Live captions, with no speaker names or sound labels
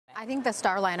I think the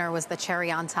Starliner was the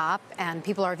cherry on top, and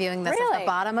people are viewing this as the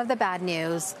bottom of the bad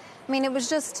news. I mean, it was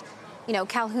just,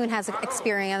 Calhoun has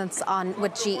experience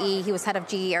with GE. He was head of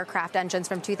GE aircraft engines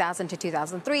from 2000 to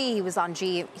 2003. He was on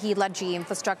GE. He led GE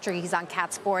infrastructure. He's on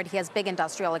CAT's board. He has big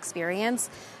industrial experience.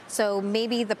 So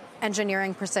maybe the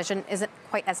engineering precision isn't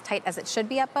quite as tight as it should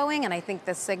be at Boeing, and I think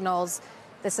this signals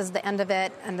this is the end of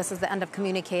it, and this is the end of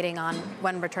communicating on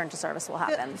when return to service will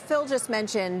happen. Phil just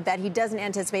mentioned that he doesn't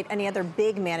anticipate any other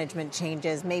big management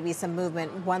changes, maybe some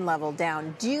movement one level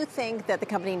down. Do you think that the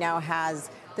company now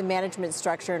has the management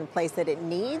structure in place that it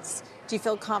needs? Do you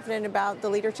feel confident about the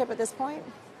leadership at this point?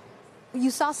 You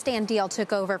saw Stan Deal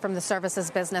took over from the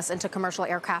services business into commercial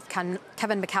aircraft.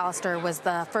 Kevin McAllister was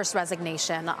the first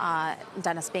resignation,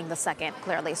 Dennis being the second,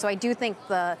 clearly. So I do think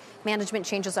the management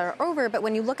changes are over. But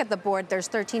when you look at the board, there's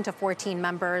 13 to 14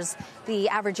 members. The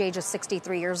average age is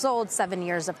 63 years old, 7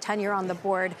 years of tenure on the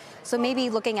board. So maybe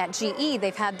looking at GE,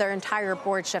 they've had their entire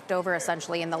board shift over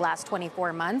essentially in the last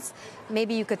 24 months.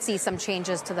 Maybe you could see some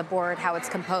changes to the board, how it's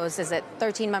composed. Is it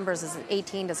 13 members? Is it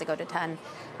 18? Does it go to 10?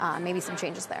 Maybe some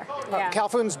changes there.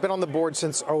 Calhoun's been on the board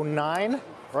since 2009,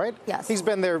 right? Yes. He's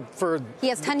been there for... He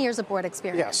has 10 years of board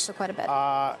experience, yes, for quite a bit.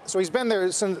 So he's been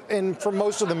there for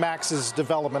most of the MAX's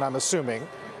development, I'm assuming.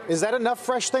 Is that enough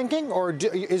fresh thinking, or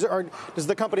does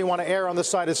the company want to err on the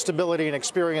side of stability and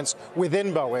experience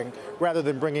within Boeing rather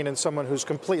than bringing in someone who's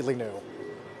completely new?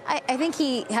 I think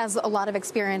he has a lot of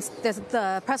experience.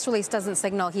 The press release doesn't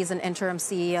signal he's an interim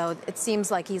CEO. It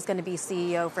seems like he's going to be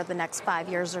CEO for the next 5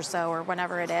 years or so, or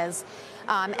whenever it is.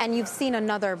 And you've seen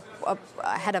another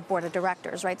head of board of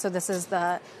directors, right? So this is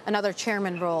another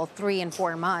chairman role, 3 and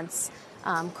 4 months.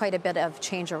 Quite a bit of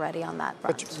change already on that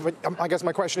front. But I guess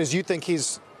my question is, you think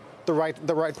he's the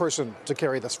right person to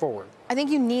carry this forward? I think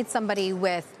you need somebody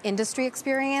with industry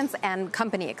experience and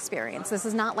company experience. This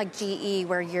is not like GE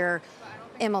where you're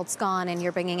Immelt's gone and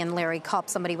you're bringing in Larry Culp,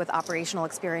 somebody with operational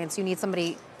experience. You need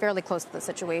somebody fairly close to the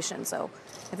situation. So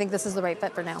I think this is the right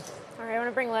fit for now. All right, I want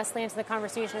to bring Leslie into the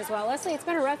conversation as well. Leslie, it's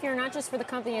been a rough year, not just for the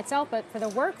company itself, but for the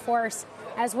workforce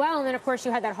as well. And then, of course,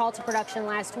 you had that halt to production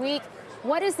last week.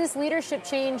 What does this leadership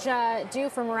change do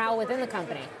for morale within the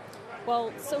company?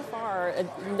 Well, so far,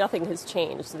 nothing has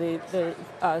changed. The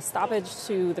stoppage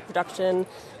to the production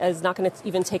is not going to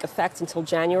even take effect until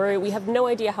January. We have no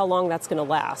idea how long that's going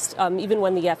to last. Even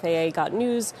when the FAA got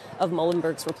news of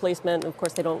Muilenburg's replacement, of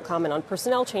course, they don't comment on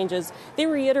personnel changes, they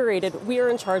reiterated, we are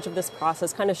in charge of this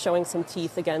process, kind of showing some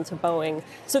teeth again to Boeing.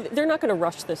 So they're not going to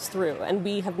rush this through. And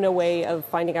we have no way of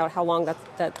finding out how long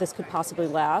that this could possibly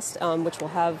last, which will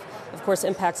have, of course,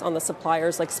 impacts on the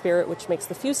suppliers like Spirit, which makes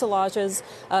the fuselages,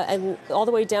 and all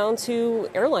the way down to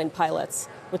airline pilots,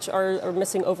 which are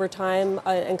missing overtime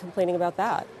and complaining about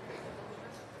that.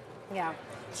 Yeah.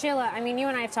 Sheila, I mean, you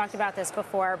and I have talked about this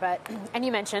before, and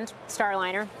you mentioned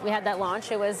Starliner. We had that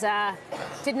launch. It was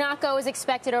did not go as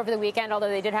expected over the weekend, although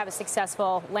they did have a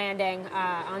successful landing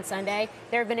on Sunday.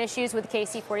 There have been issues with the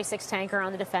KC-46 tanker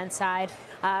on the defense side.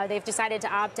 They've decided to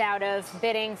opt out of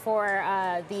bidding for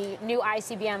the new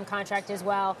ICBM contract as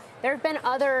well. There have been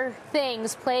other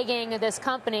things plaguing this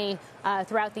company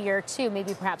throughout the year, too,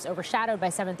 maybe perhaps overshadowed by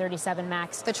 737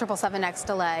 MAX. The 777X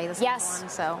delay. Yes.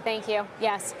 Thank you.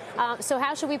 Yes. So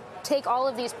how should we take all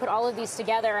of these, put all of these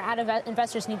together? How do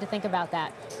investors need to think about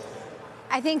that?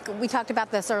 I think we talked about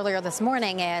this earlier this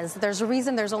morning, is there's a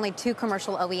reason there's only 2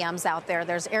 commercial OEMs out there.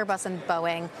 There's Airbus and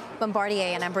Boeing.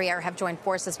 Bombardier and Embraer have joined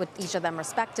forces with each of them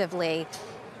respectively.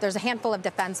 There's a handful of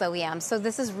defense OEMs. So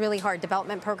this is really hard.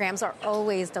 Development programs are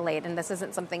always delayed, and this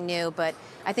isn't something new. But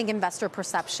I think investor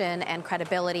perception and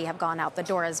credibility have gone out the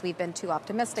door as we've been too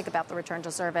optimistic about the return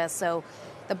to service. So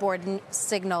the board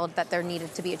signaled that there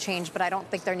needed to be a change, but I don't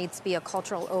think there needs to be a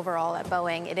cultural overhaul at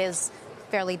Boeing. It is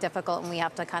fairly difficult, and we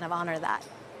have to kind of honor that.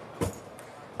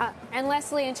 And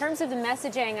Leslie, in terms of the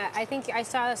messaging, I think I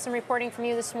saw some reporting from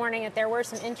you this morning that there were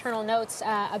some internal notes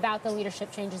about the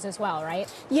leadership changes as well,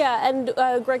 right? Yeah,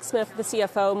 and Greg Smith, the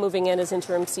CFO, moving in as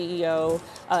interim CEO,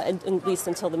 at least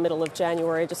until the middle of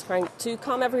January, just trying to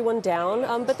calm everyone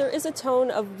down. But there is a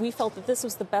tone of, we felt that this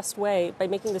was the best way, by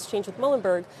making this change with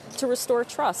Muilenburg, to restore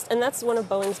trust. And that's one of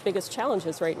Boeing's biggest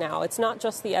challenges right now. It's not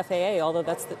just the FAA, although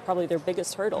that's probably their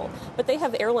biggest hurdle. But they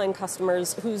have airline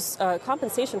customers whose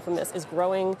compensation from this is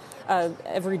growing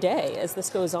every day as this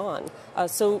goes on.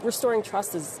 So restoring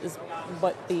trust is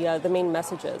what the main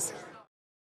message is.